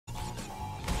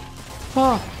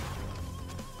Oh.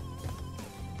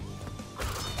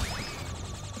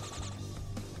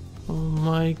 Oh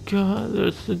my god,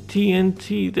 there's the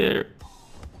TNT there.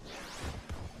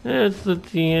 There's the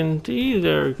TNT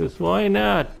there, because why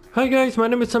not? Hi guys, my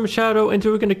name is Sam Shadow, and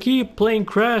we're gonna keep playing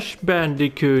Crash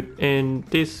Bandicoot, and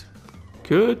this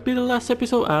could be the last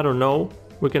episode, I don't know.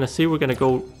 We're gonna see, we're gonna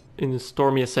go in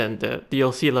Stormy Ascent, the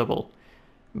DLC level.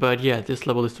 But yeah, this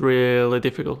level is really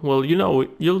difficult. Well,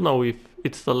 you'll know if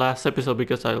it's the last episode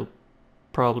because I'll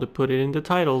probably put it in the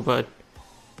title, but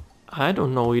I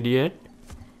don't know it yet.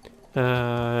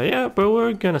 Yeah, but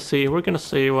we're gonna see what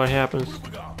happens.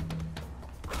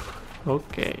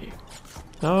 Okay.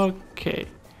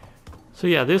 So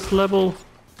yeah, this level,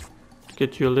 to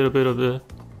get you a little bit of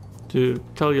to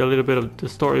tell you a little bit of the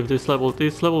story of this level.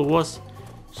 This level was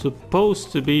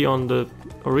supposed to be on the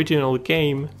original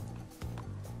game,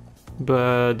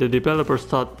 but the developers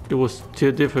thought it was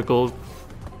too difficult,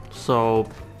 so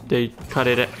they cut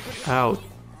it out.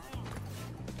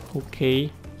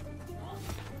 Okay.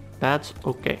 That's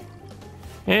okay.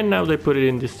 And now they put it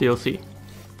in this DLC.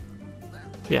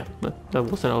 Yeah, that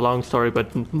wasn't a long story,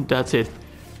 but that's it.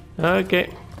 Okay.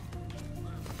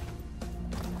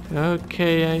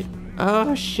 Okay,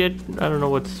 oh shit, I don't know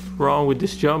what's wrong with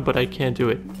this jump, but I can't do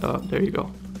it. Oh, there you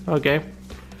go. Okay.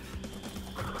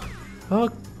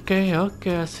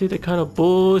 Okay, I see the kind of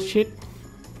bullshit.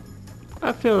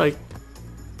 I feel like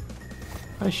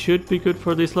I should be good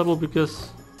for this level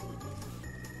because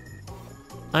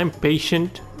I'm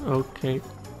patient. Okay.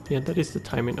 Yeah, that is the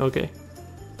timing. Okay.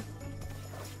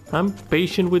 I'm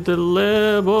patient with the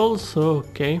levels.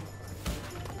 Okay.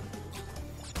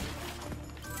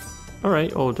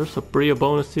 Alright. Oh, there's a Bria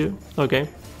bonus too. Okay.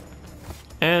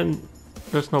 And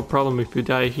there's no problem if you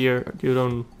die here.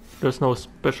 There's no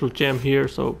special gem here,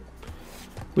 so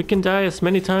we can die as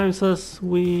many times as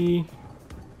we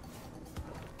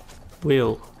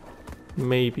will.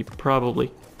 Maybe,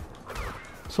 probably.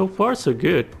 So far so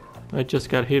good. I just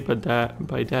got hit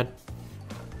by that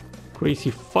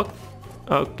crazy fuck.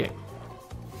 Okay.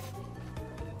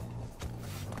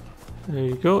 There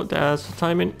you go, that's the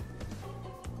timing.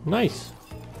 Nice.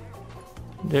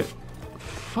 There.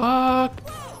 Fuck.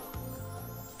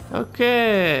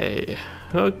 Okay.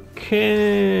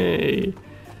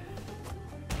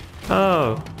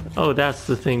 Oh, that's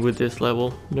the thing with this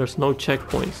level. There's no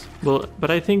checkpoints. Well,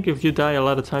 but I think if you die a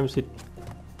lot of times it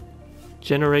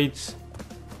generates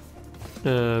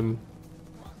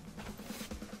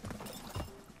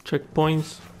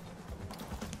checkpoints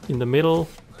in the middle.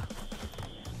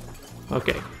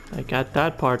 Okay, I got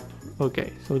that part.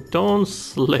 Okay, so don't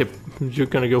slip. You're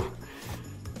gonna go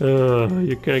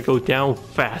down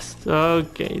fast.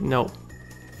 Okay, no.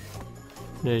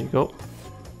 There you go.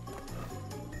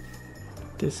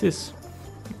 You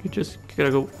just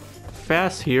gotta go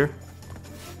fast here.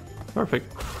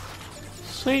 Perfect.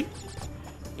 Sweet.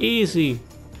 Easy.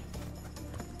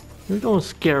 You don't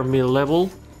scare me, level.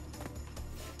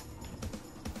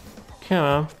 Come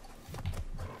on.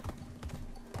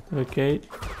 Okay.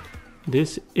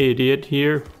 This idiot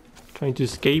here trying to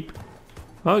escape.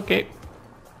 Okay.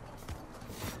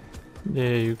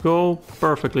 There you go.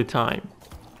 Perfectly timed.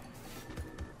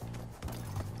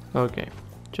 Okay.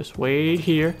 Just wait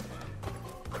here.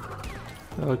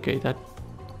 Okay, that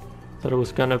it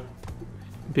was gonna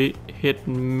be hit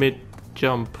mid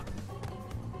jump.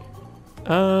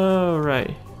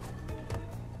 Alright.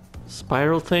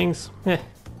 Spiral things?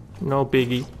 No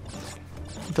biggie.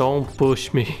 Don't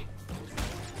push me.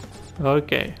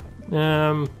 Okay.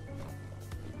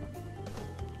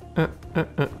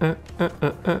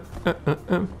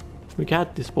 We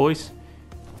got this, boys.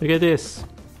 Look at this.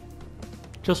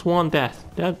 Just one death.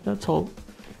 That's all.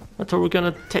 That's all we're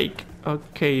gonna take.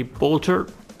 Okay, Bolter.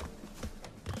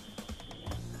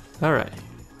 Alright.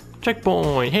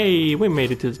 Checkpoint. Hey, we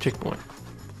made it to the checkpoint.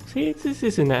 See, this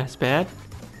isn't as bad.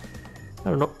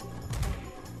 I don't know.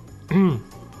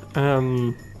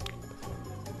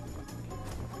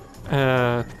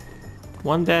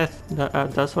 One death.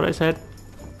 That's what I said.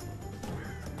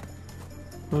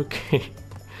 Okay.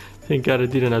 Thank God I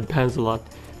didn't advance a lot.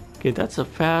 Okay, that's a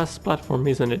fast platform,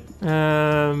 isn't it?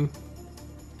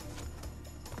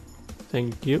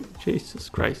 Thank you. Jesus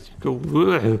Christ. Go.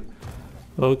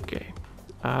 Okay.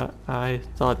 I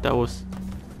thought that was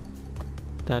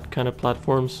that kind of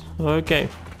platforms. Okay.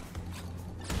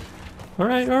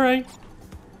 Alright.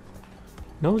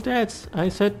 No deaths. I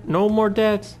said no more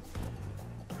deaths.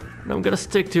 And I'm gonna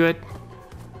stick to it.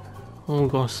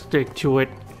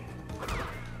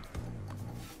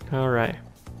 Alright.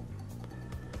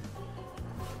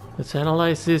 Let's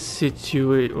analyze this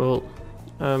situation. Well,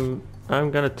 I'm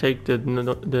gonna take the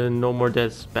no more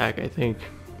deaths back, I think.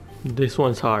 This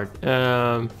one's hard.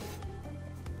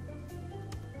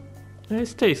 It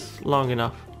stays long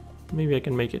enough. Maybe I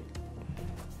can make it.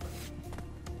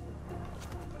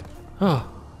 Oh,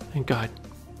 thank God.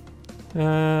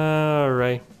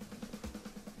 Alright.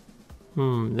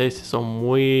 This is some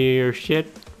weird shit.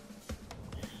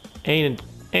 Ain't it?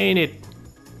 Ain't it?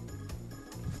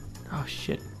 Oh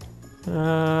shit.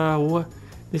 What?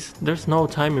 There's no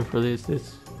timing for this.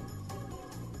 It's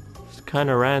kind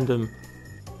of random.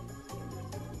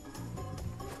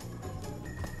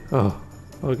 Oh,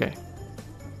 okay.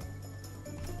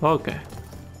 Okay.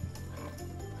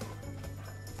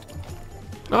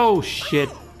 Oh shit!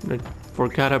 I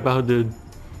forgot about the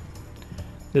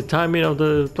timing of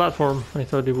the platform. I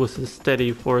thought it was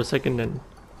steady for a second and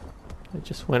I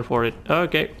just went for it.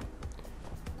 Okay.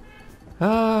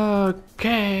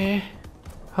 Okay.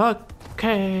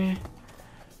 Okay.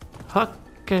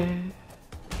 Okay.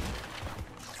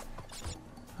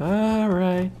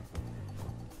 Alright.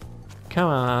 Come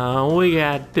on, we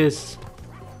got this.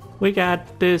 We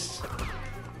got this.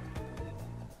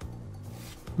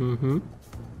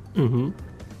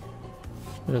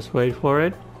 Let's wait for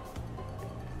it.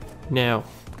 Now.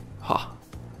 Ha.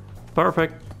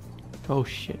 Perfect. Oh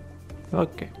shit.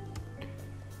 Okay.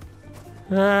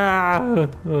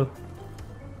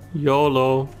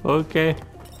 YOLO. Okay.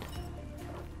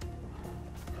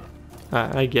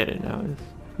 I get it now.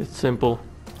 It's simple.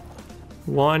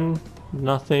 One,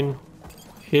 nothing.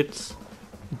 Hits.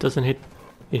 It doesn't hit.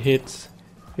 It hits.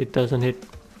 It doesn't hit.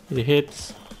 It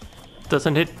hits.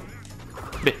 Doesn't hit.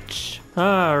 Bitch.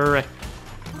 Alright.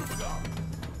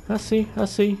 I see. I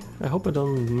see. I hope I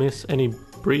don't miss any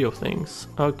Brio things.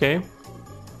 Okay.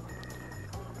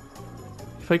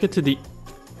 If I get to the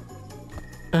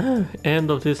end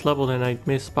of this level and I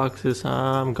miss boxes,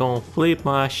 I'm gonna flip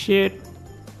my shit.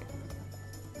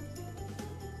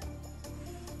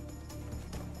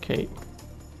 Okay.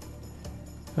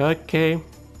 Okay.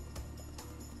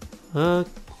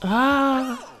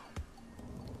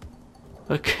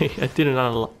 Okay, I didn't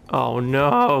unlock. Oh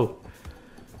no.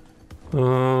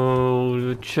 Oh,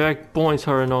 the checkpoints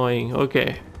are annoying.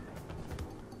 Okay.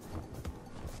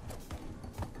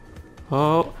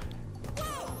 Oh,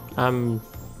 I'm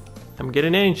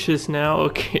getting anxious now.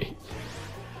 Okay.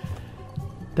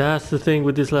 That's the thing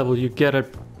with this level. You gotta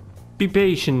be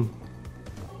patient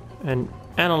and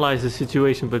analyze the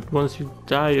situation. But once you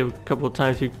die a couple of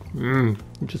times, you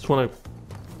just want to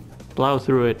plow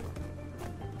through it.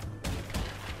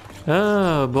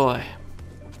 Oh boy.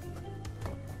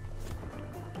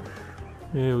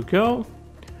 Here we go.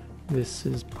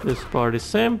 This part is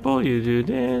simple. You do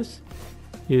this.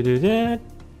 You do that.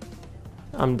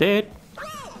 I'm dead.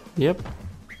 Yep.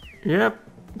 Yep.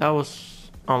 That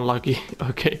was unlucky.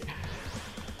 Okay.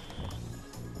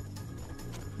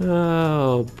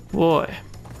 Oh boy.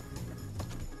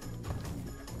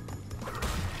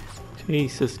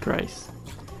 Jesus Christ.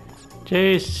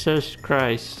 Jesus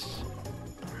Christ.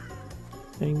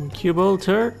 Thank you,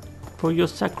 Bolter, for your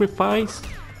sacrifice.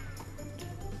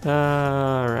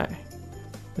 Alright.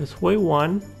 Let's wait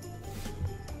one.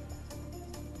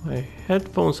 My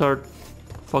headphones are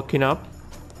fucking up.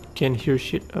 Can't hear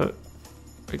shit.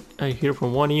 I hear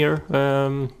from one ear.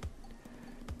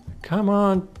 Come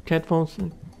on, headphones.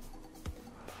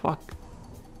 Fuck.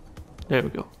 There we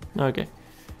go. Okay.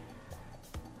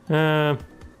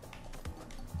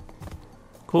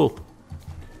 Cool.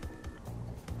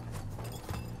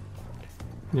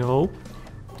 No.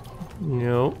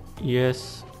 No.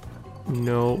 Yes.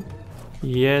 No.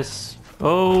 Yes.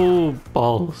 Oh,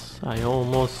 balls. I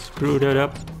almost screwed it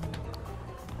up.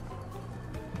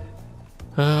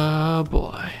 Oh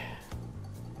boy.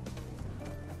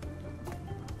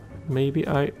 Maybe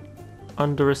I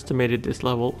underestimated this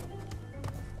level.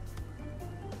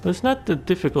 But it's not the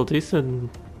difficulties, and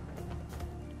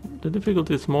the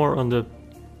difficulty is more on the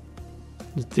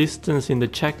distance in the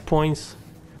checkpoints.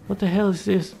 What the hell is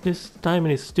this? This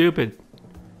timing is stupid.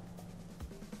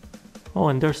 Oh,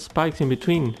 and there's spikes in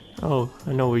between. Oh,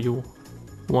 I know where you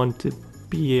want to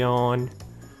be on.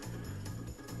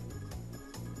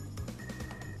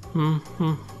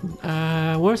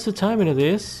 Where's the timing of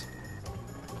this?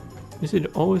 Is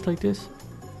it always like this?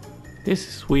 This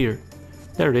is weird.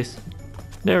 There it is.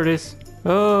 There it is.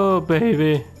 Oh,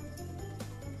 baby.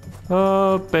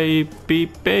 Oh, baby,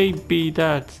 baby.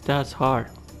 That's hard.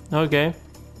 Okay.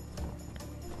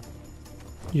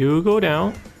 You go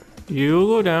down. You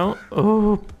go down.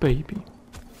 Oh, baby.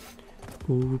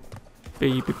 Oh,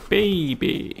 baby,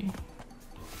 baby.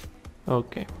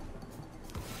 Okay.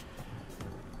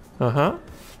 Uh-huh.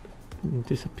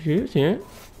 Disappears, yeah.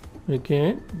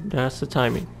 Again, that's the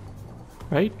timing,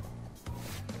 right?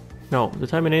 No, the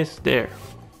timing is there.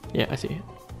 Yeah, I see it.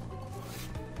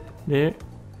 There.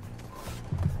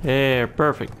 There,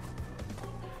 perfect.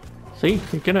 See,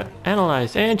 you're gonna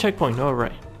analyze and checkpoint.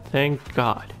 Alright, thank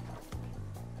God.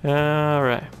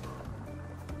 Alright.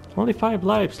 Only 5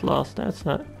 lives lost. That's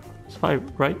not. It's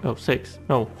 5, right? Oh, 6.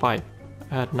 No, 5.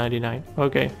 I had 99.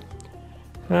 Okay.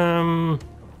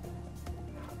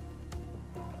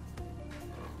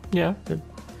 Yeah,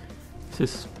 this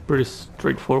is pretty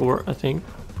straightforward, I think.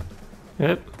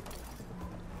 Yep.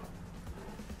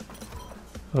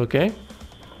 Okay.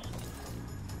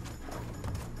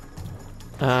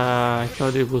 I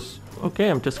thought it was okay.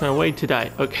 I'm just gonna wait to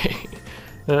die. Okay.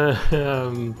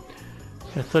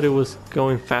 I thought it was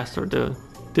going faster.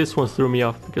 This one threw me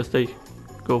off because they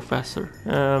go faster.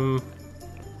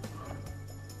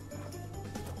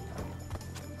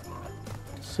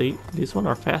 See, these one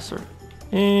are faster,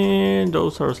 and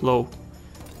those are slow.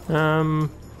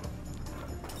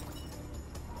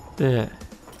 There,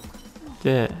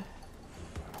 there,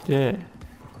 there,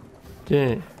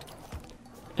 there,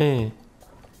 eh,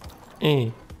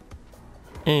 eh,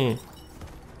 eh,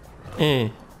 eh,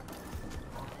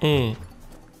 eh.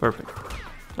 Perfect.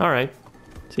 All right.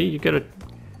 See, you gotta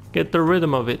get the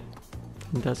rhythm of it.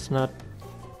 That's not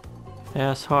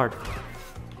as hard.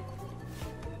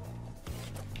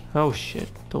 Oh shit,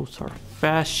 those are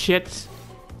fast shits.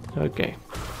 Okay.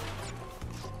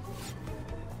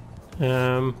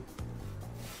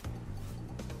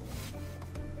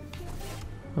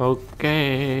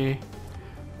 Okay.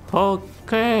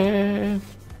 Okay.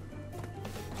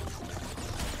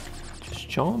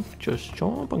 Just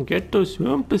jump and get those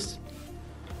rumpus.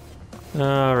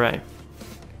 Alright.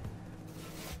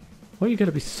 Why you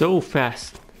gotta be so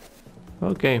fast?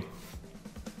 Okay.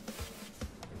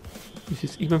 This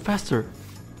is even faster.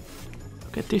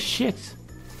 Look at this shit.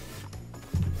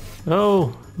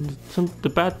 Oh, the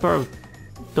bad part of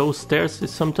those stairs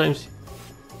is sometimes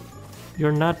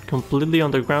you're not completely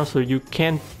on the ground, so you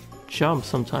can't jump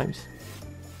sometimes.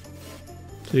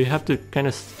 So you have to kind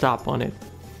of stop on it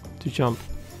to jump.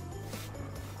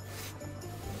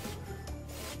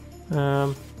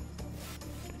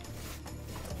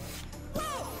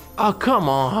 Oh, come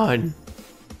on.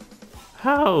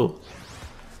 How?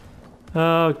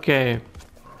 Okay.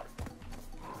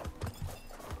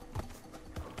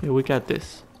 Yeah, we got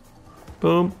this.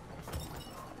 Boom.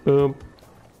 Boom.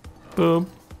 Boom.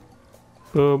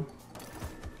 Boom.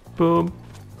 Boom.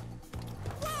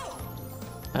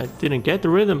 I didn't get the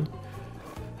rhythm.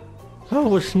 Oh, I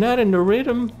was not in the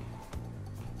rhythm.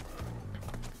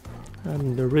 I'm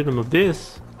in the rhythm of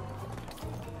this.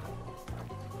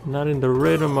 Not in the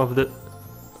rhythm of the...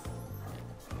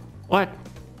 What?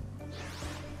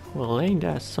 Well, ain't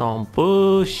that some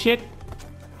bullshit?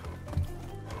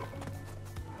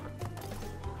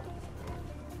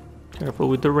 Careful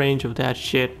with the range of that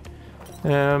shit.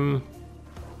 Huh?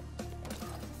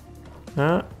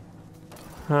 Huh?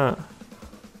 Huh?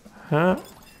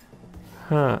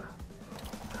 Huh?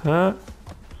 Huh?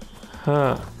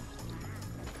 Huh?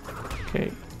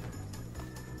 Okay.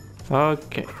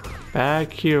 Okay.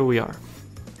 Back here we are.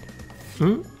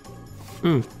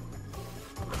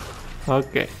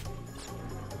 Okay.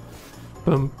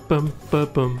 Bum bum bum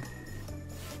bum.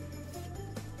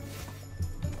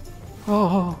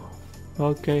 Oh.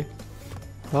 Okay.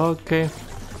 Okay.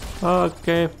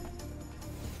 Okay.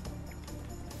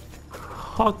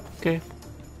 Okay.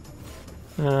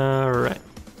 Alright.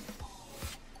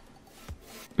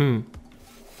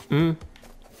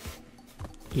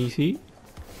 Easy.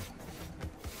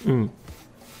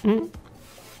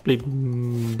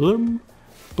 Bling bloom.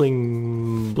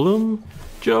 Bling bloom.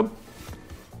 Jump.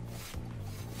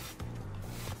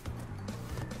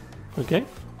 Okay.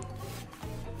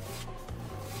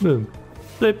 Boom.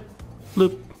 Flip.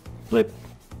 Bloop. Flip.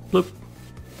 Bloop.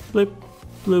 Flip.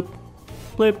 Bloop.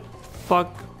 Flip.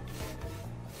 Fuck.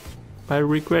 I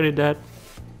regretted that.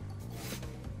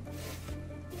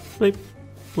 Flip.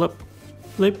 Flip.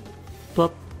 Flip.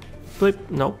 Flip.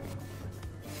 Flip. No.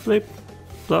 Flip.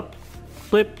 Flip.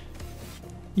 Flip.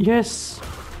 Yes.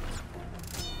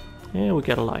 And we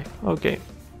got a life. Okay.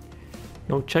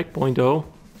 No checkpoint though.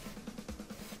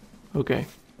 Okay.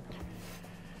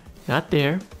 Not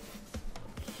there.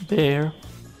 There.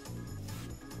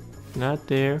 Not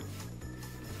there.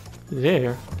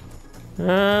 There.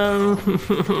 I'm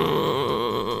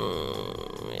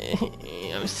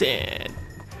sad.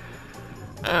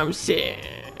 I'm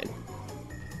sad.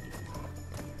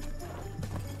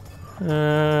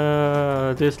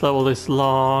 This level is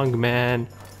long, man.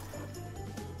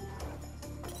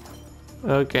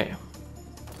 Okay.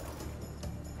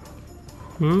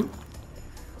 Hmm?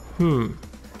 Hmm.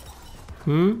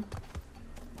 Hmm?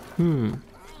 Hmm.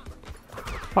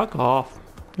 Fuck off.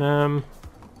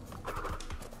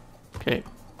 Okay.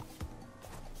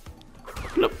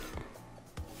 Look.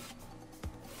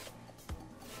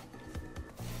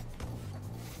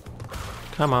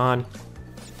 Come on.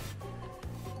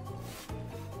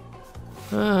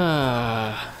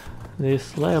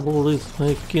 This level is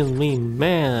making me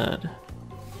mad.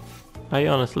 I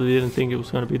honestly didn't think it was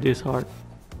gonna be this hard.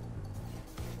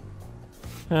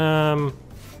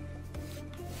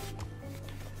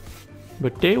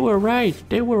 But they were right.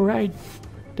 They were right.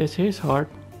 This is hard.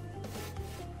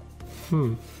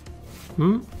 Hmm.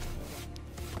 Hmm?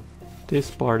 This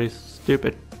part is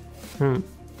stupid. Hmm.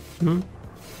 Hmm?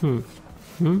 Hmm.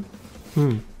 Hmm?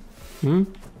 Hmm? Hmm?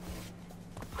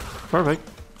 Perfect.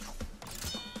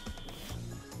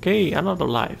 Okay, another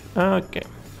life. Okay.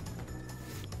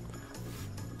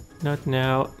 Not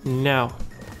now. Now.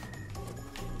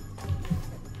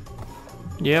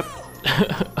 Yep.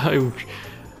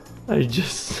 I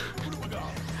just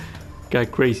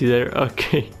got crazy there.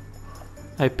 Okay.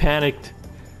 I panicked.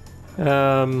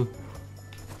 Yeah,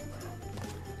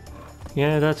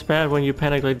 that's bad when you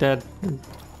panic like that.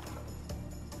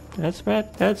 That's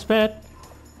bad. That's bad.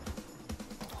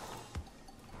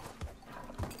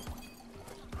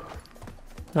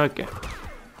 Okay.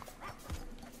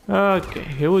 Okay,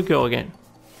 here we go again.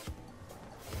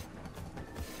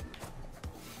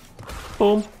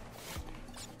 Boom.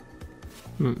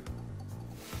 Hmm.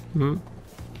 Hmm.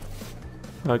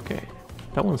 Okay.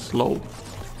 That one's slow.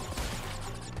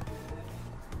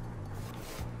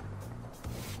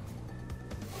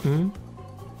 Hmm.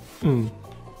 Hmm.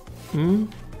 Hmm.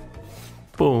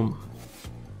 Boom.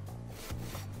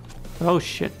 Oh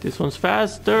shit, this one's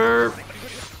faster.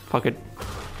 Fuck it.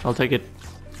 I'll take it.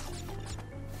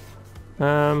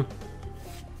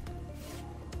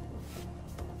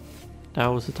 That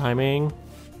was the timing.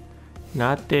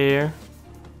 Not there.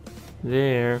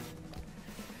 There.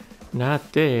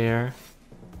 Not there.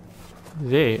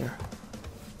 There.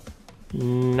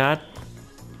 Not.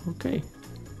 Okay.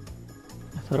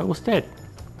 I thought I was dead.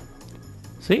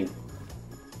 See?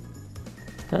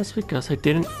 That's because I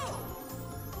didn't.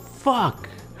 Fuck.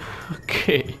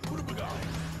 Okay.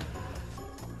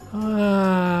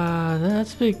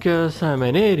 That's because I'm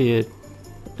an idiot.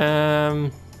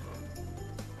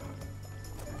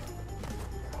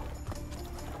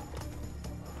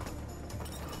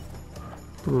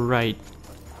 Right.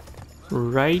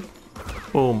 Right.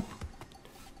 Boom.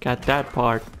 Got that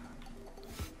part.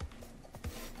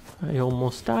 I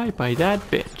almost died by that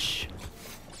bitch.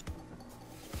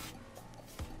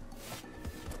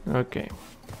 Okay.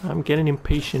 I'm getting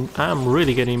impatient. I'm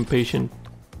really getting impatient.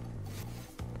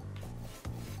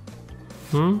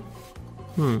 Hmm?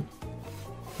 Hmm?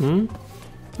 Hmm?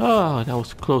 Oh, that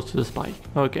was close to the spike.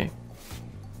 Okay.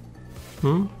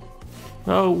 Hmm?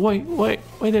 Oh, wait,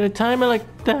 did I time it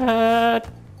like that?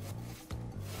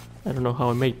 I don't know how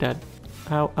I made that.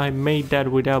 How I made that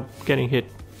without getting hit.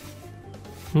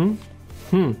 Hmm?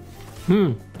 Hmm?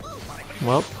 Hmm?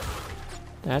 Well,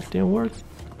 that didn't work.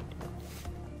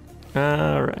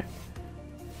 Alright.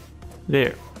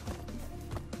 There.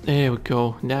 There we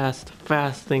go. That's the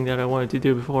fast thing that I wanted to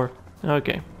do before.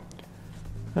 Okay.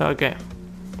 Okay.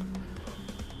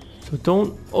 So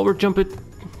don't over jump it.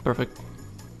 Perfect.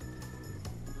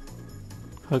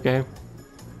 Okay.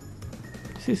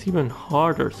 This is even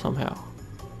harder somehow.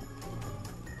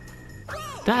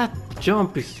 That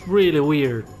jump is really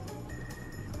weird.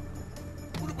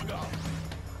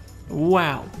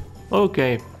 Wow.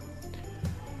 Okay.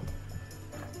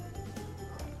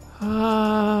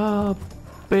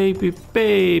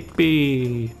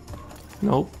 Baby.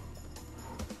 Nope.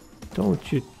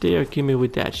 Don't you dare give me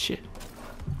with that shit.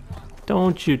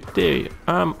 Don't you dare.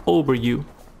 I'm over you.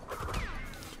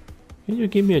 Can you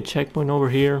give me a checkpoint over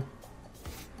here?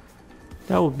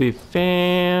 That would be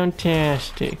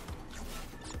fantastic.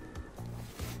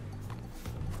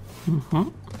 Mm-hmm.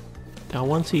 That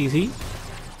one's easy.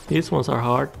 These ones are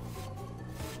hard.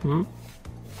 Hmm.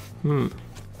 Hmm.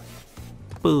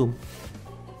 Boom.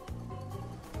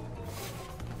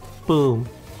 Boom.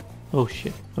 Oh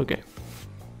shit. Okay.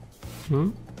 Hmm.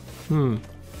 Hmm.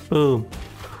 Boom.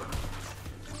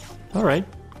 All right.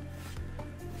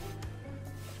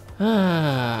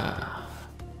 Ah.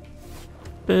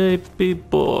 Baby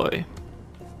boy.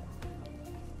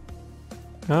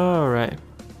 All right.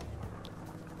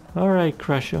 All right,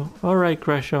 Crasho. All right,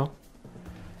 Crasho.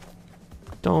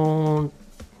 Don't.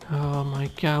 Oh my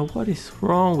god, what is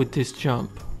wrong with this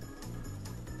jump?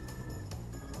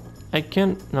 I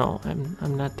can't. No,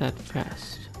 I'm not that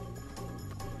fast.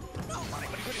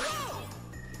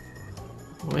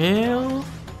 Well,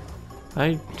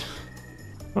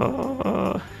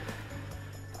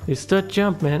 it's that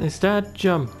jump, man. It's that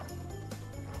jump.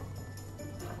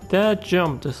 That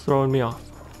jump that's throwing me off.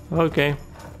 Okay.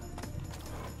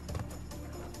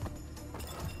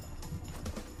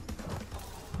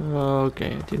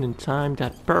 Okay, I didn't time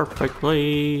that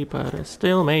perfectly, but I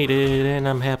still made it, and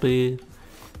I'm happy.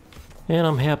 And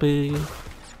I'm happy.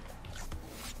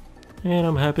 And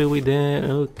I'm happy with that.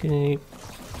 Okay.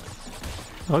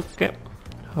 Okay.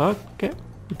 Okay.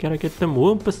 We gotta get them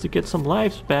Woompus to get some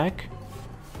lives back.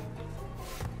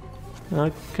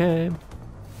 Okay.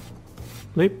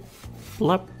 Bleep.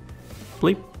 Blap.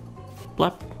 Bleep.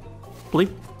 Blap.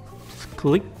 Bleep.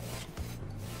 Click.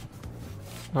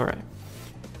 Alright.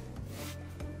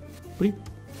 Bleep.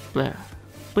 Blah.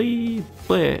 Bleep.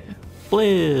 Blah.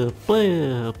 Blah.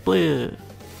 Blah. Blah.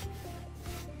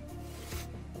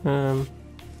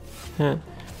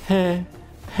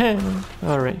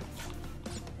 Alright.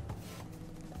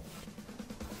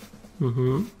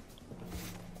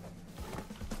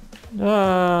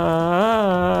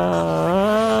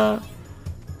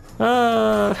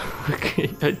 Okay,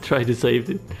 I tried to save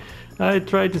it. I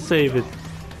tried to save it.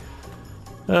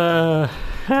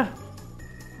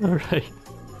 Alright.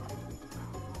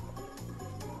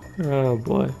 Oh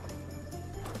boy.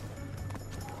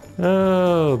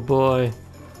 Oh boy.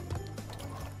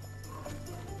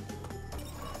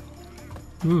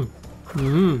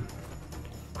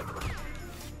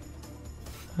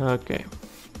 Okay.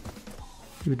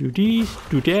 Do this,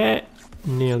 do that.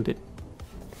 Nailed it.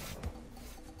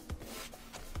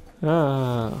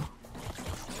 Alright.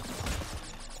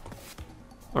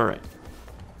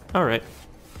 Alright.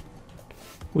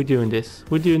 We're doing this.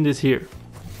 We're doing this here.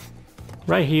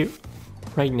 Right here.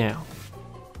 Right now.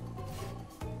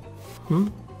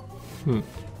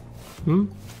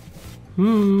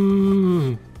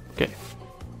 Okay.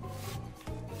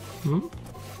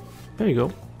 There you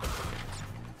go.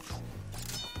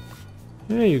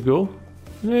 There you go.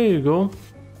 There you go.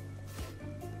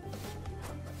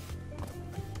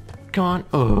 Come on.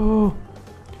 Oh.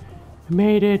 We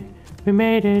made it. We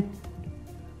made it.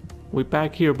 We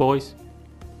back here, boys.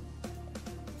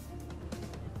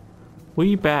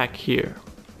 We back here.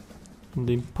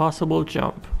 The impossible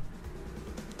jump.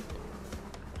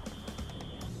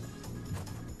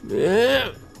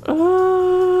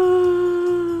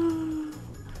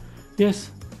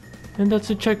 Yes. And that's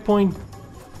a checkpoint.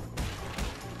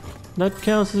 That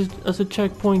counts as a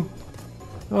checkpoint.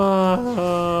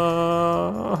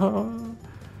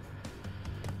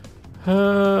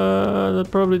 That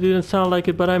probably didn't sound like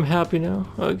it, but I'm happy now.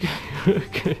 Okay,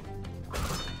 okay.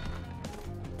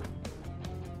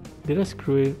 Did I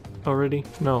screw it already?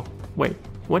 No. Wait,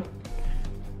 what?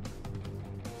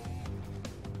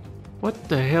 What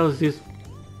the hell is this?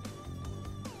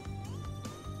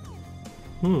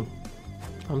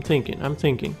 I'm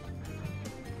thinking.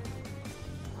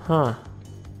 Huh.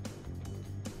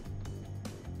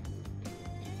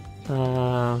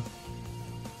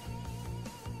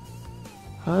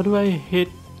 How do I hit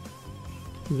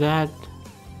that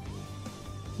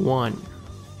one?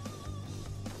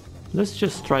 Let's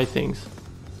just try things.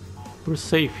 We're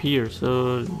safe here,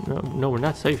 so no, we're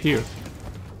not safe here.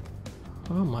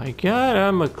 Oh my god,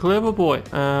 I'm a clever boy.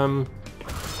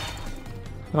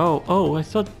 Oh, I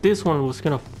thought this one was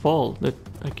gonna fall. That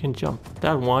I can jump.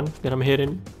 That one that I'm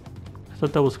hitting, I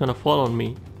thought that was gonna fall on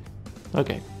me.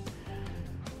 Okay.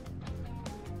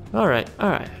 Alright.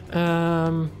 Alright,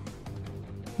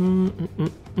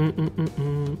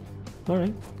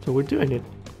 so we're doing it.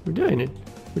 We're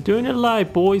doing it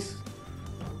live, boys.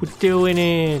 We're doing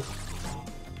it.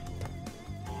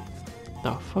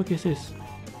 The fuck is this?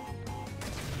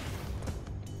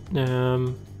 I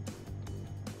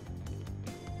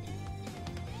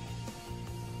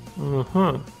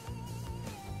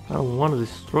don't want to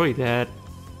destroy that.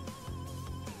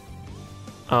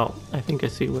 Oh, I think I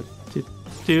see what to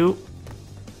do.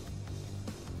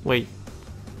 Wait.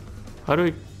 How do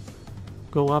I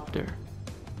go up there?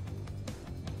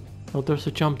 Oh, there's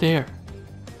a jump there.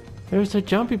 There's a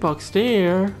jumpy box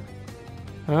there.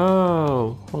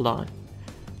 Oh, hold on.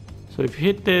 So if you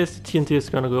hit this, the TNT is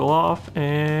gonna go off,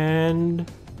 and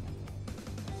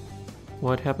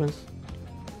what happens?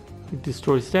 It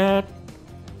destroys that.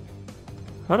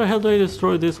 How the hell do I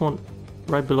destroy this one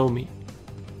right below me?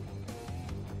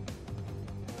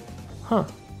 Huh.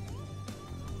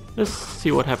 Let's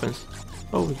see what happens.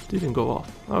 Oh, it didn't go off.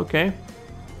 Okay.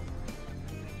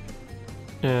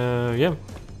 Yeah.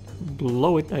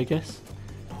 Blow it, I guess.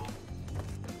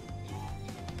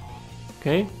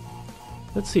 Okay.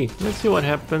 Let's see what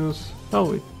happens.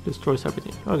 Oh, it destroys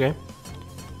everything. Okay.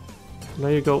 Now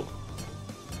you go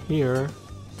here.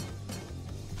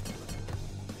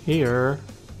 Here.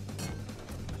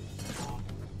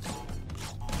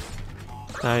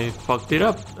 I fucked it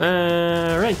up.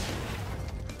 Right.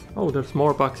 Oh, there's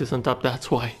more boxes on top. That's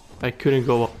why I couldn't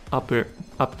go up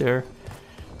there.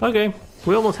 Okay,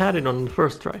 we almost had it on the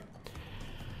first try.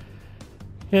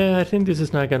 Yeah, I think this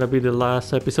is not gonna be the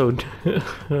last episode.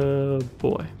 Oh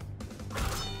boy.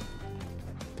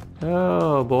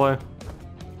 Oh boy.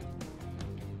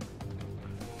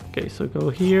 Okay, so go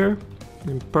here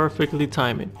and perfectly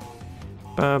time it.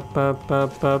 Bop, bop,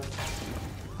 bop, bop.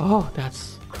 Oh,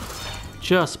 that's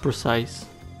just precise.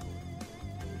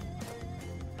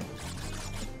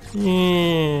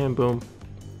 And boom.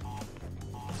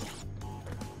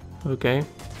 Okay.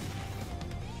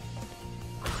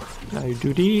 Now you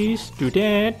do this, do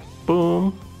that,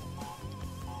 boom.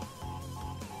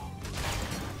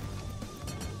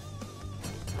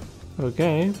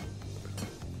 Okay.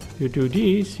 You do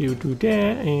this, you do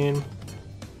that, and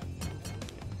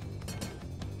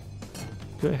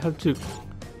do I have to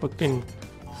fucking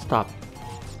stop?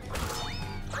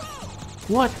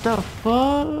 What the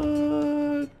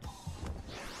fuck?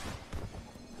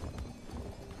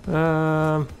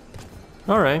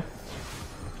 Alright.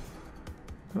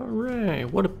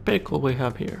 Alright, what a pickle we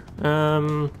have here.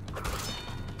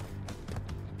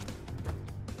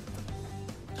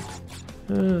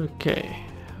 Okay.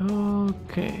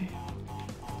 Okay.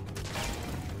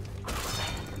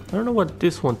 I don't know what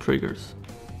this one triggers.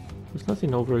 There's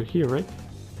nothing over here, right?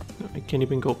 No, I can't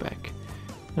even go back.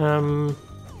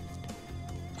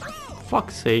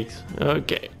 Fuck's sakes.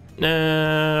 Okay.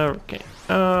 Okay.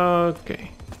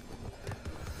 Okay.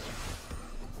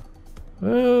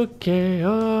 Okay,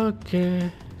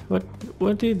 okay.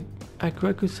 What did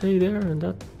Akraku say there and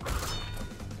that?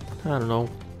 I don't know.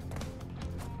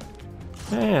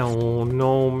 Oh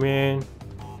no, man.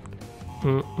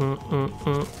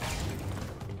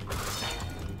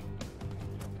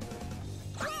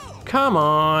 Come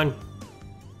on.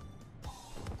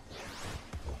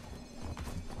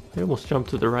 I almost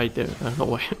jumped to the right there. I don't know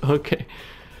why. Okay.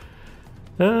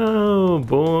 Oh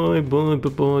boy, boy,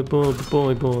 boy, boy,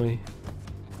 boy, boy.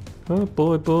 Oh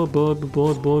boy, boy, boy,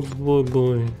 boy, boy, boy,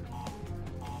 boy.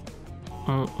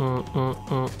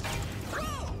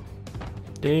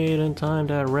 Didn't time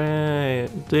that right,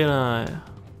 did I?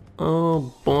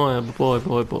 Oh boy, boy,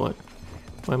 boy, boy.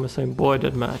 Why am I saying boy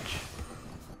that match?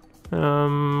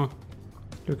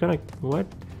 You're gonna what?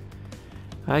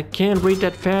 I can't read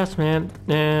that fast, man.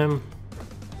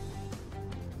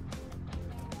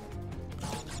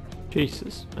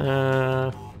 Jesus.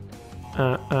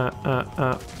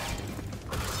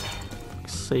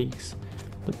 Sakes.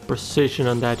 The precision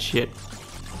on that shit.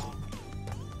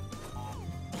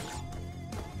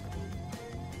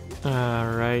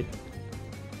 Alright.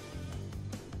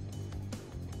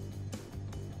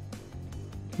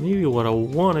 Maybe what I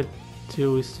wanted to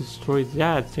do is destroy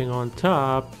that thing on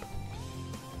top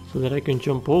so that I can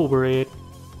jump over it.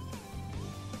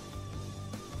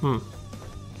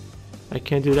 I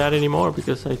can't do that anymore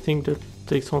because I think that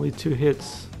takes only 2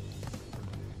 hits.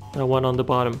 That one on the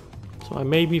bottom. So I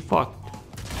may be fucked.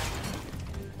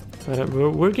 But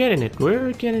we're getting it.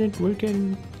 We're getting it. We're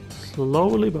getting it.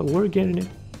 Slowly, but we're getting it.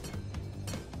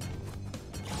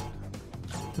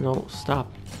 No,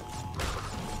 stop.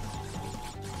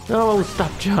 No,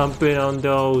 stop jumping on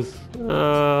those.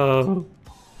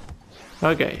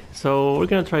 Okay, so we're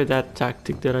gonna try that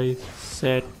tactic that I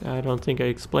said. I don't think I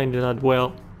explained it that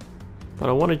well. But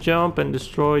I want to jump and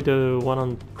destroy the one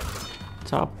on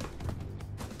top.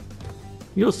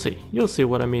 You'll see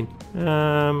what I mean.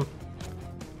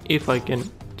 If I can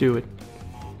do it.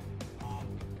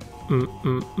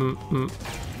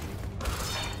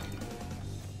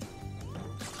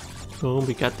 Boom,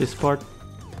 we got this part.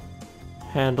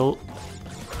 Handle.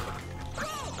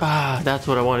 Ah, that's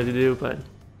what I wanted to do, but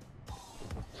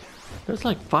there's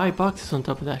like 5 boxes on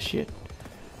top of that shit.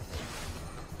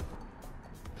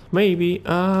 Maybe,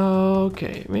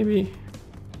 okay, maybe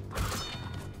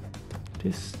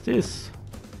this.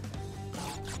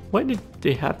 Why did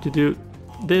they have to do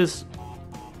this?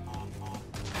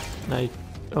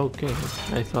 Okay,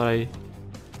 I thought I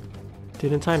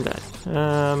didn't time that.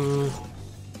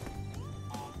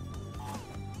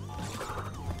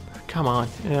 Come on.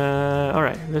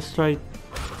 Alright, let's try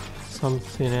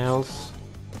something else.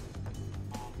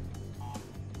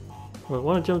 I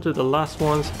want to jump to the last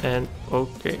ones and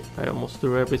okay, I almost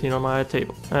threw everything on my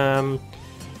table.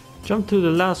 Jump to the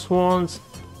last ones,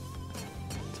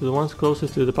 to the ones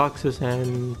closest to the boxes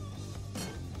and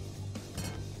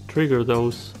trigger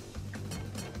those.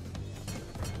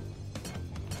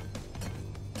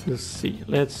 Let's see,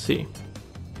 let's see.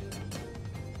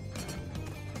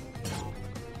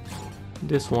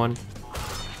 This one.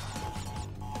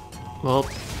 Well,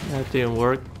 that didn't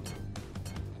work.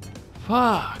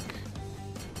 Fuck.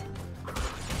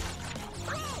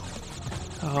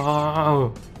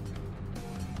 Oh.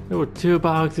 There were 2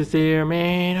 boxes there,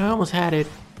 man. I almost had it.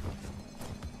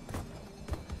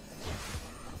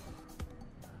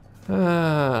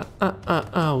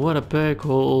 What a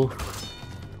pickle.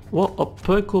 What a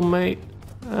pickle, mate.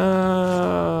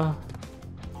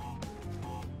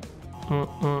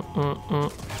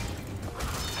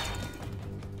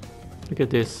 Look at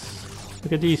this.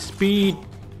 Look at this speed.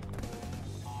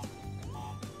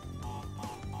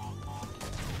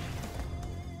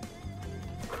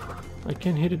 I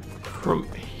can hit it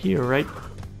from here, right?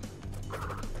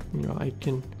 No, I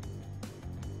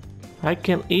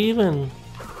can even.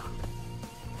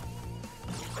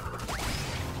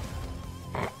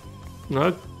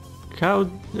 No, how?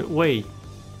 Wait.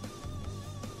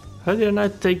 How did I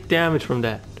not take damage from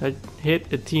that? I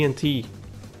hit a TNT.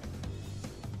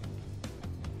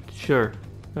 Sure.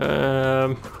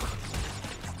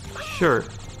 Sure.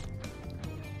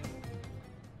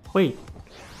 Wait.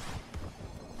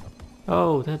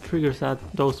 Oh, that triggers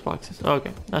those boxes.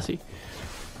 Okay, I see.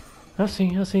 I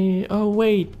see. Oh,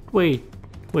 wait.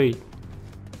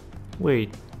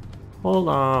 Hold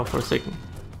on for a second.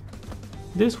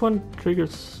 This one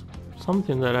triggers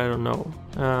something that I don't know.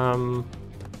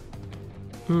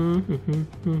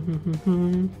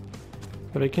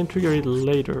 But I can trigger it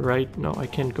later, right? No, I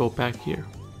can't go back here.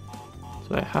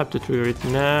 So I have to trigger it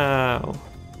now.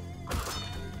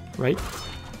 Right?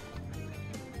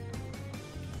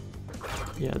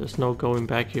 Yeah, there's no going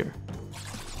back here.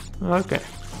 Okay.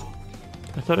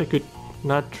 I thought I could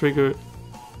not trigger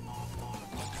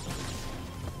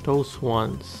those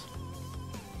ones.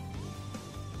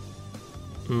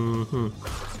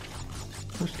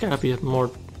 There's gotta be a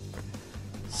more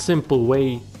simple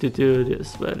way to do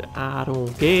this, but I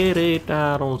don't get it.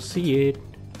 I don't see it.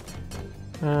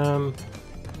 Alright,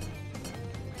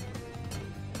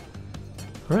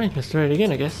 let's try it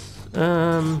again, I guess.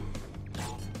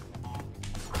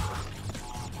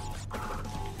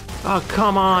 Oh,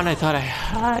 come on, I thought I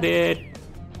had it.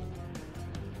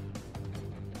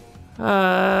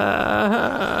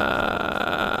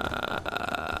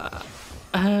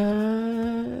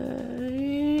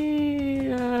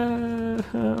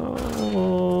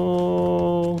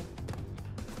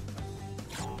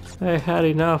 I had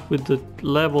enough with the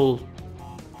level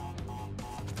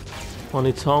on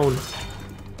its own.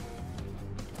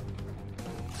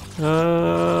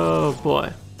 Oh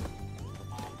boy.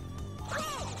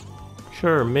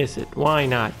 Sure, miss it. Why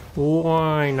not?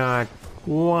 Why not?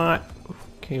 What?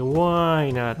 Okay,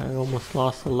 why not? I almost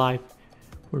lost a life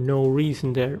for no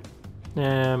reason there.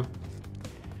 Yeah,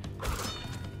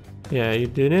 you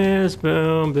do this.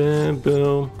 Boom, boom,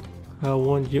 boom. I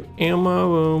want you in my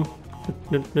room.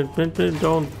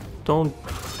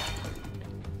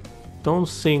 Don't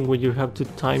sing when you have to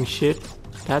time shit.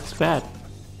 That's bad.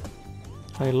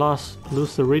 I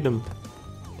lose the rhythm.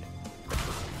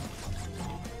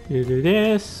 You do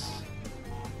this.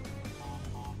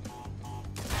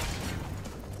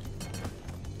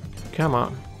 Come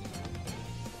on.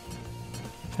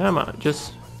 Come on,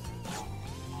 just...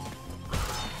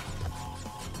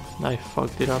 I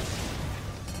fucked it up.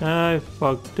 I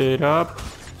fucked it up.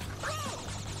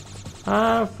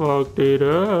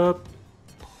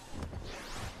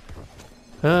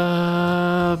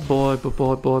 Boy.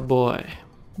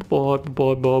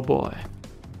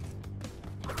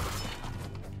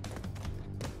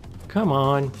 Come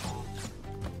on.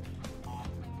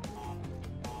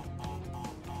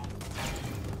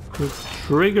 You're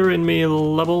triggering me a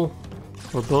level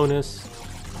or bonus.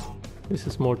 This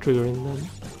is more triggering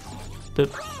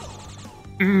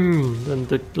than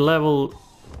the level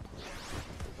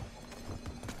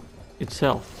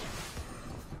itself.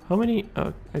 How many?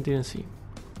 I didn't see.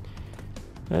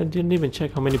 I didn't even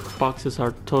check how many boxes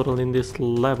are total in this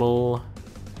level.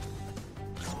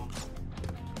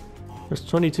 There's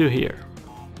 22 here.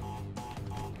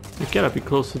 We gotta be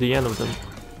close to the end of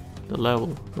the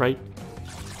level, right?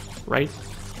 Right?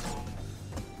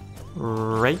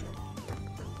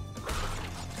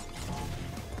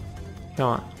 Come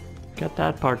on, got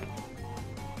that part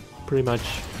pretty much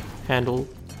handled.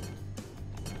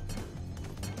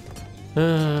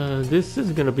 This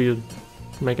is gonna be a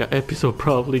mega episode,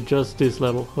 probably just this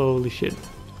level. Holy shit.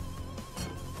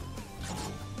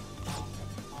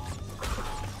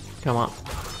 Come on.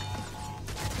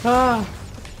 Ah!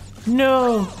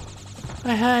 No!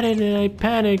 I had it and I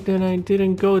panicked and I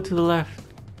didn't go to the left.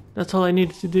 That's all I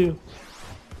needed to do.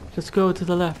 Let's go to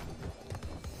the left.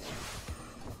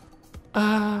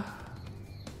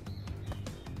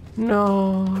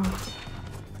 No.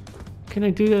 Can I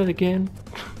do that again?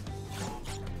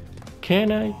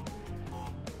 Can I?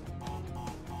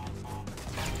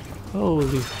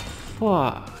 Holy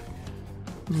fuck.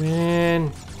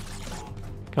 Man.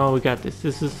 Come on, we got this.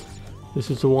 This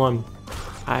is the one.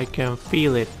 I can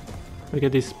feel it. Look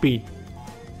at this speed.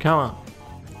 Come on.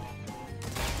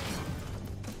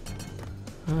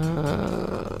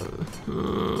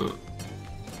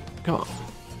 Come on.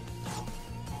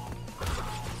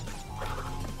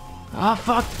 Ah,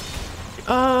 fuck.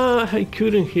 I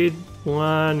couldn't hit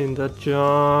one in that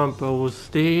jump. I was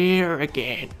there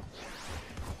again.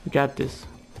 We got this.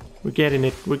 We're getting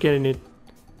it. We're getting it.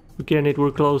 We're getting it.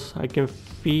 We're close. I can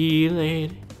feel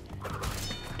it.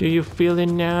 Do you feel it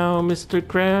now, Mr.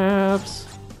 Krabs?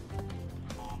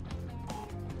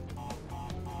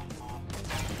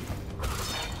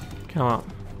 Come on.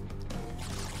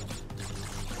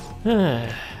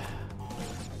 Here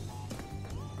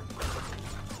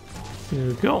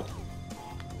we go.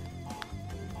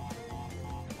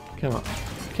 Come on.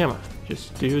 Come on.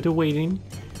 Just do the waiting.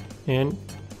 And...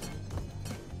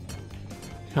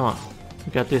 come on.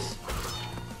 We got this.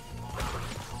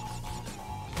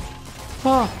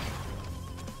 Oh!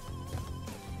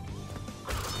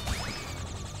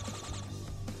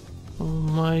 Oh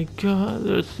my god,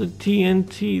 there's the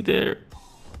TNT there.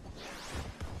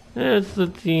 There's the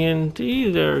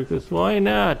TNT there, cause why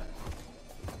not?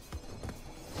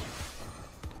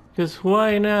 Cause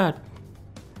why not?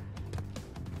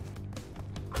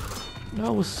 I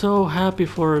was so happy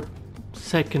for a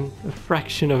second, a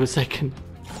fraction of a second.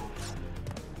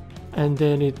 And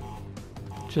then it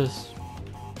just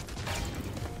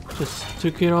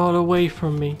took it all away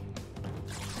from me.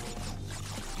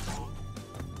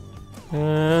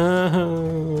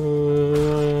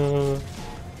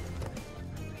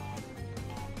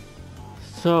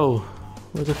 So,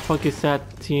 where the fuck is that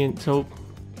TNT? So,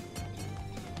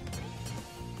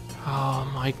 oh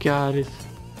my god, it's...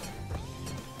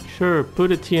 sure,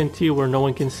 put a TNT where no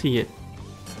one can see it.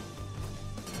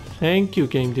 Thank you,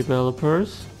 game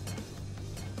developers.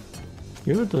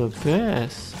 You're the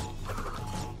best.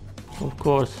 Of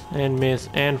course, and miss,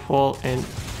 and fall, and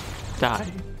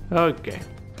die. Okay.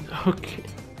 Okay.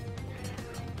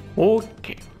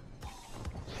 Okay.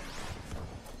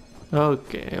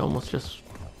 Okay, almost just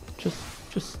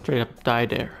straight up die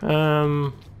there.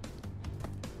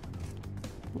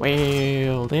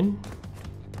 Well then.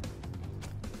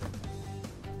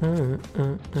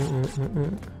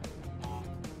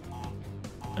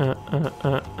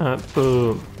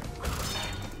 Boom.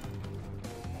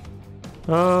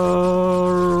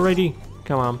 Alrighty,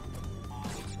 come on.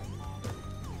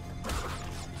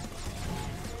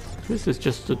 This is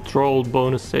just a troll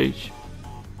bonus stage.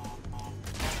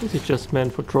 This is just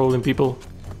meant for trolling people.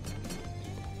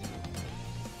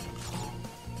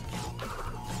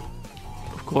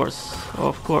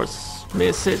 Of course,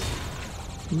 miss it.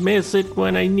 Miss it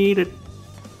when I need it.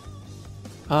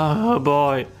 Oh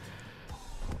boy.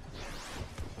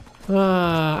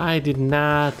 I did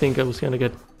not think I was gonna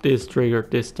get this triggered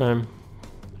this time.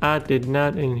 I did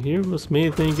not, and here was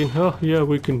me thinking, oh yeah,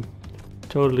 we can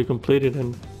totally complete it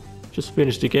and just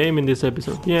finish the game in this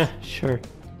episode. Yeah, sure.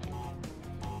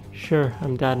 Sure,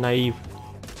 I'm that naive.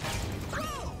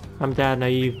 I'm that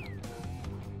naive.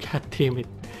 God damn it.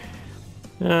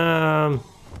 At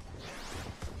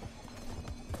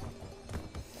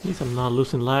least I'm not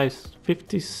losing lives.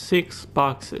 56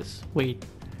 boxes. Wait,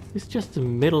 it's just the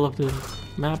middle of the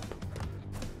map.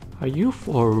 Are you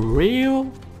for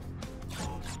real?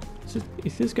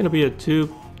 Is this gonna be a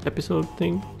 2-episode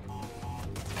thing?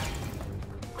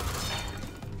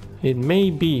 It may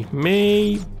be,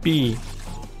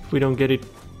 if we don't get it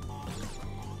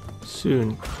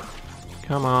soon.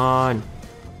 Come on.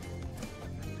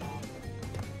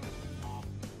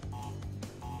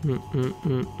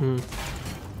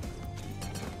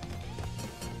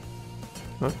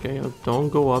 Okay, don't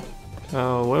go up.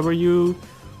 However you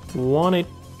want it,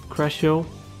 Crasho.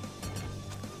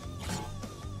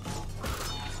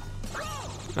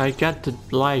 I got the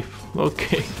life.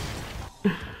 Okay.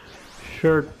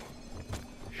 Sure.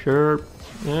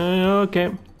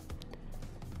 Okay.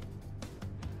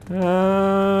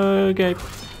 Okay.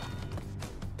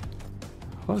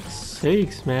 Fuck's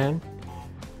sakes, man.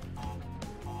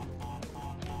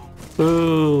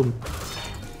 Boom.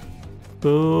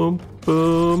 Boom.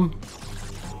 Boom.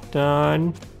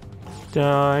 Done.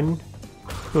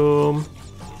 Boom.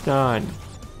 Done.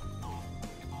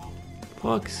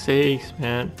 Fuck's sakes,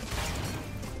 man.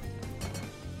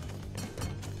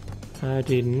 I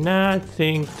did not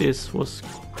think this was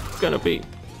gonna be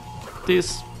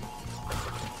this.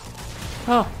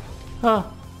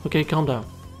 Okay, calm down.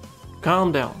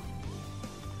 Calm down.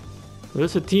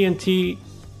 There's a TNT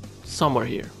somewhere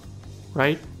here,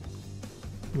 right?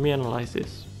 Let me analyze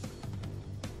this.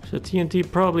 There's a TNT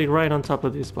probably right on top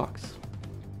of this box.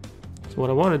 So what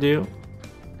I want to do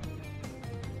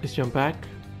is jump back.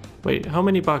 Wait, how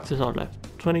many boxes are left?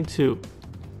 22.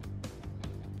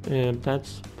 And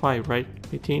that's 5, right?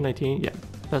 18, 19, yeah,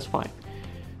 that's 5.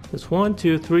 There's 1,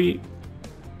 2, 3.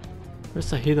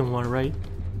 There's a hidden one, right?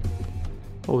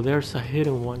 Oh, there's a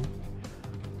hidden one.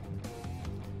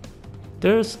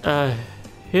 There's a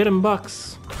hidden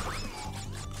box.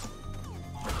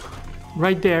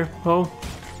 Right there. Oh,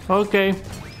 okay.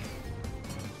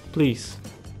 Please.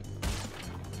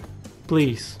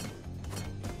 Please.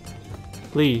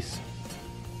 Please.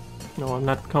 No, I'm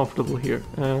not comfortable here.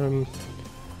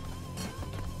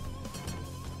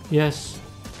 Yes.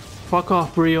 Fuck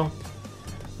off, Brio.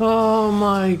 Oh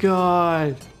my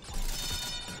god.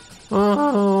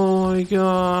 Oh my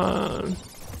god.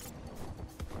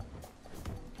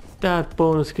 That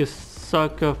bonus can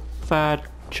suck a fat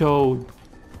chode.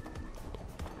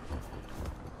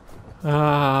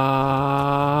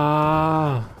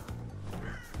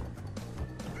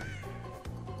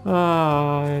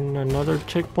 And another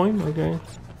checkpoint, okay.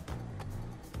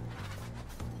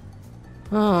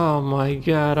 Oh my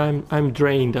god, I'm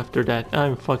drained after that.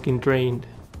 I'm fucking drained.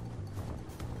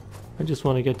 I just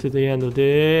want to get to the end of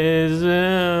this.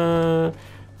 The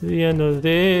end of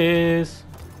this.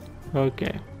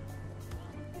 Okay.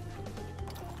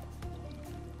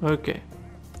 Okay.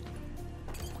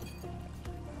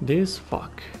 This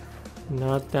fuck.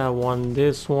 Not that one.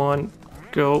 This one.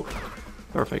 Go.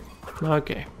 Perfect.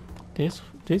 Okay. This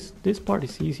part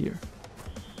is easier.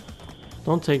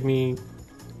 Don't take me.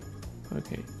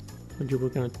 Okay. But you were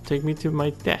gonna take me to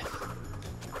my death.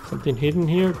 Something hidden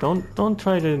here? Don't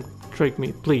try to trick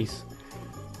me, please.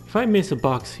 If I miss a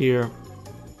box here,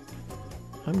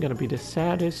 I'm gonna be the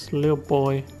saddest little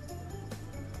boy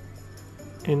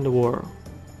in the world.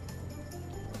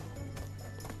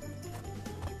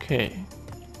 Okay.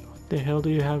 What the hell do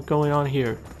you have going on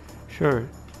here? Sure.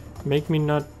 Make me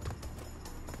not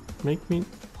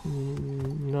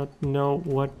know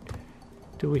what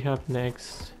do we have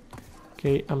next.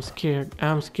 Okay, I'm scared.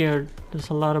 I'm scared. There's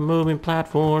a lot of moving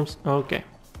platforms. Okay.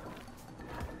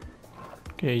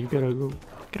 Okay, you gotta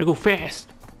go fast.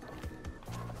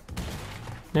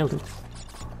 Nailed it.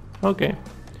 Okay.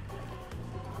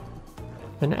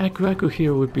 An Aku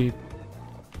here would be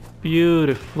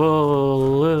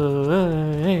beautiful.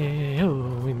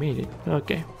 Oh, we made it.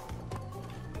 Okay.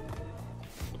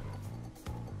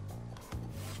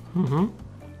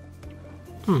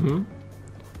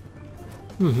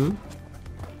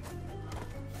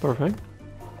 Perfect.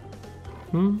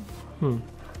 No,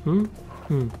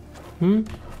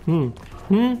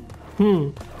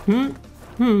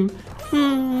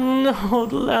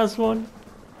 the last one.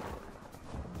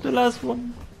 The last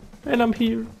one. And I'm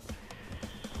here.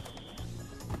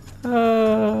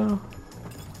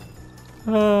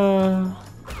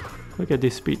 Look at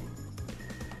this speed.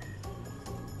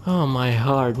 Oh, my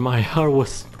heart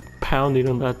was pounding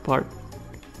on that part.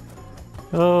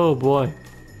 Oh boy.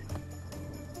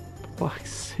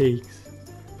 Fuck's sakes.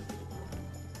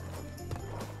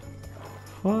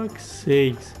 Fuck's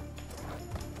sakes.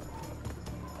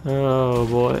 Oh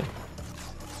boy.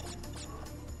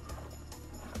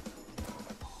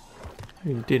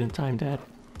 I didn't time that.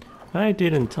 I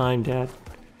didn't time that.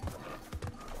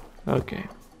 Okay.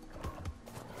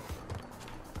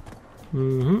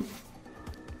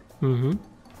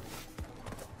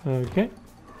 Okay.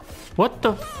 What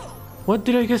the? What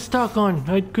did I get stuck on?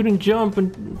 I couldn't jump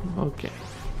and... Okay.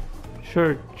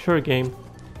 Sure game.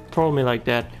 Troll me like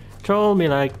that. Troll me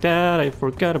like that. I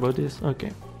forgot about this.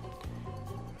 Okay.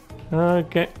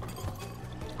 Okay.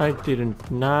 I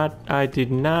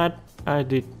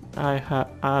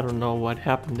don't know what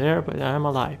happened there, but I'm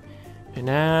alive. And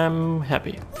I'm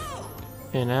happy.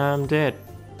 And I'm dead.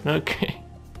 Okay.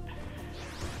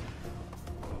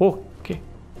 Okay.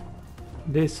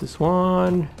 This is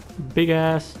one big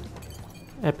ass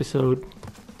episode.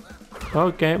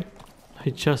 Okay. I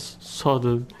just saw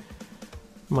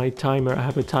my timer. I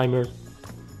have a timer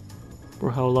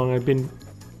for how long I've been...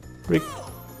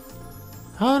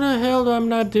 How the hell am I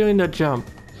not doing the jump?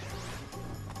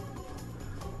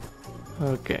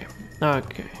 Okay.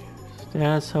 Okay.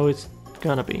 That's how it's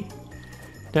gonna be.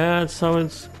 That's how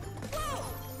it's...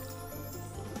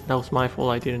 That was my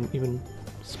fault. I didn't even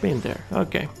spin there.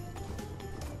 Okay.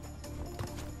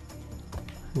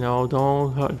 No,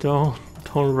 don't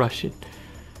Don't rush it.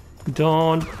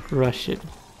 Don't rush it.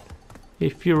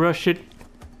 If you rush it...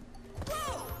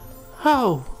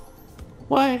 How?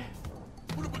 Why?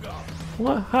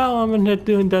 What? How am I not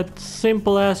doing that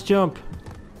simple ass jump?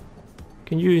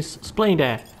 Can you explain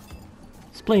that?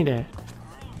 Explain that.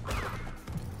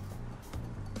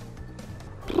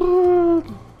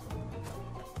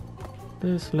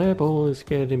 This level is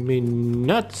getting me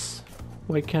nuts.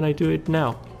 Why can't I do it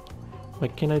now? Why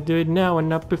can't I do it now and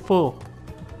not before?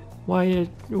 Why?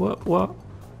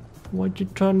 What you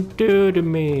trying to do to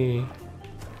me?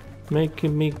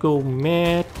 Making me go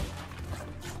mad.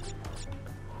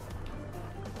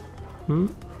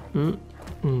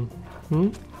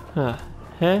 Huh?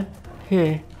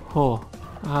 Hey, ho,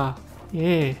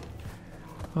 yeah.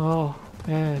 Oh,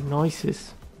 yeah,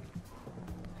 noises.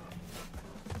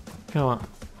 Come on.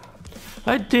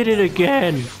 I did it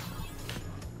again.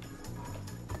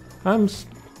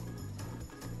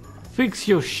 Fix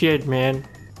your shit, man.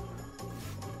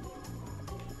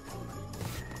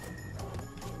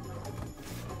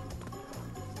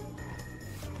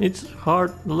 It's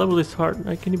hard. The level is hard.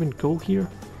 I can't even go here.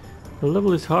 The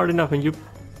level is hard enough and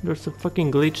there's a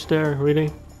fucking glitch there,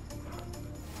 really?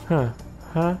 Huh.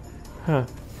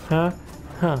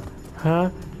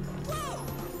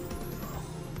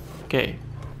 Okay.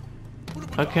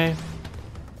 Okay.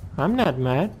 I'm not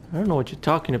mad. I don't know what you're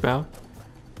talking about.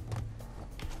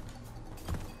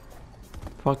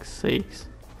 Fuck's sakes.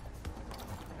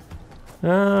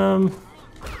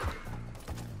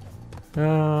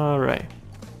 Alright.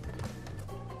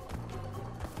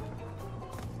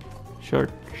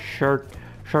 Short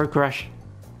crash.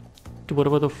 Do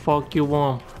whatever the fuck you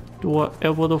want. Do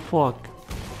whatever the fuck.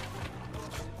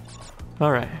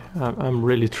 Alright. I'm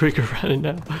really triggered right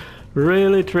now.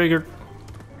 Really triggered.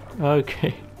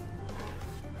 Okay.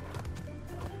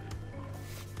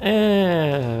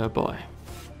 Boy.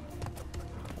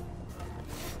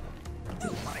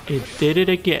 It did it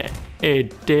again.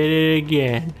 It did it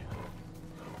again.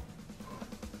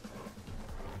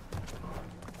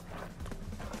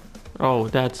 Oh,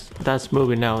 that's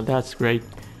moving now. That's great.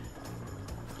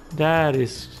 That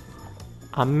is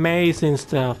amazing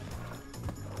stuff.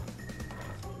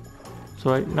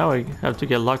 So now I have to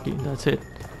get lucky. That's it.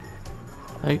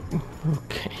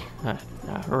 Okay.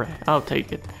 Alright, I'll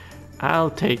take it.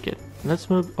 I'll take it. Let's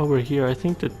move over here. I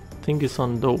think the thing is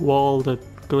on the wall, that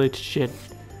glitch shit.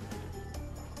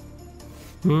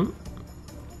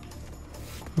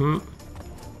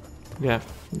 Yeah,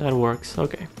 that works.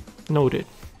 Okay. Noted.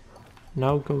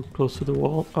 Now go close to the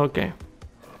wall. Okay.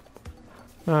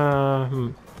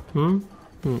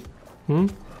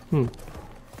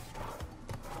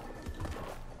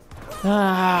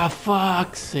 Ah,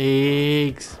 fuck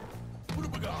sakes.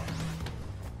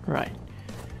 Right.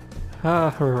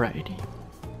 Alrighty.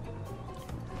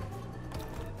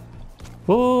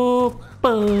 Oh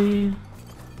boy.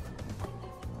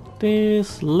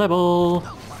 This level.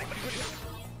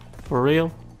 For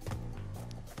real?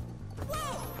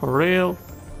 For real?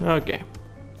 Okay.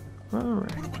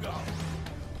 Alright.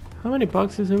 How many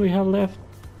boxes do we have left?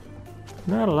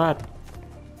 Not a lot.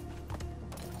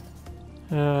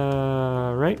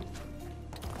 Right?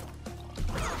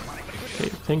 Okay,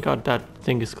 thank God that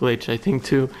thing is glitched, I think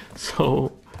too.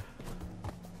 So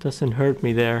doesn't hurt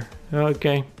me there.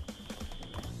 Okay.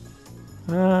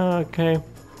 Okay.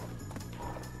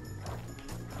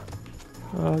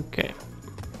 Okay.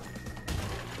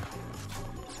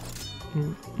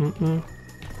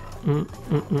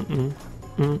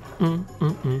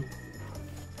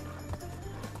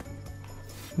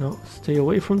 No, stay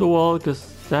away from the wall,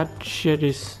 because that shit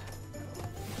is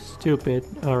stupid.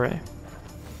 Alright.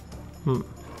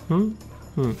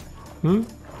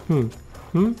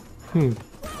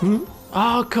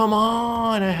 Oh, come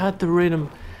on! I had the rhythm.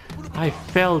 I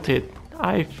felt it.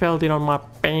 I felt it on my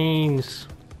veins.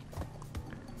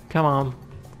 Come on.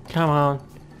 Come on.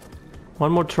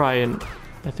 One more try and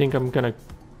I think I'm gonna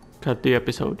cut the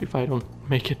episode if I don't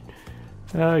make it.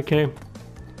 Okay.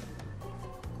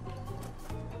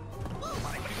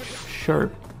 Sure.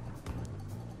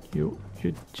 You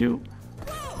do.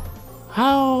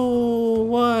 How?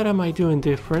 What am I doing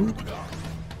different?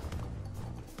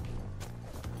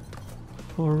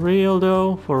 For real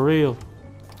though? For real.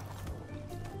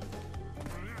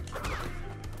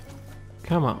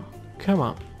 Come on. Come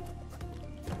on.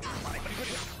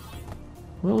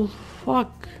 Well,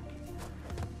 fuck.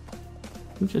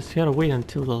 We just gotta wait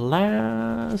until the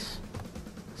last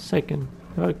second.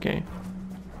 Okay.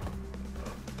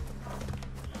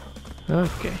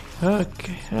 Okay.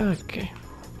 Okay. Okay.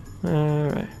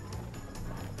 Alright.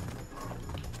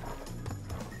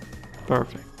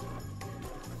 Perfect.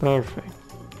 Perfect.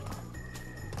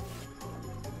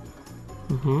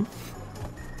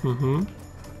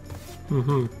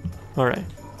 Alright.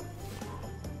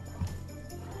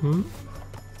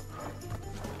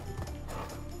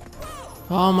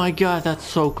 Oh my god, that's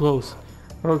so close.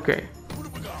 Okay.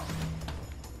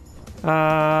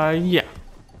 Yeah.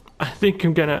 I think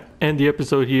I'm gonna end the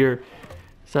episode here.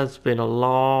 That's been a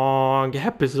long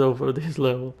episode for this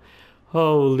level.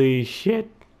 Holy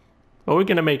shit. But we're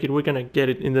gonna make it. We're gonna get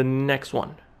it in the next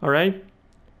one. Alright?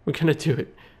 We're gonna do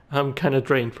it. I'm kind of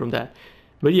drained from that.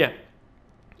 But yeah.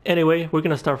 Anyway, we're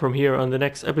gonna start from here on the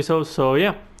next episode. So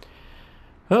yeah.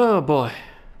 Oh boy.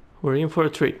 We're in for a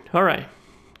treat. Alright.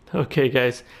 Okay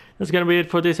guys. That's gonna be it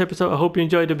for this episode. I hope you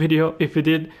enjoyed the video. If you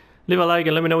did, leave a like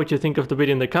and let me know what you think of the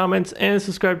video in the comments. And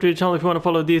subscribe to the channel if you want to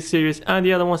follow this series and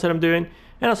the other ones that I'm doing.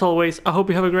 And as always, I hope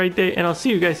you have a great day. And I'll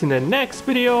see you guys in the next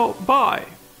video. Bye!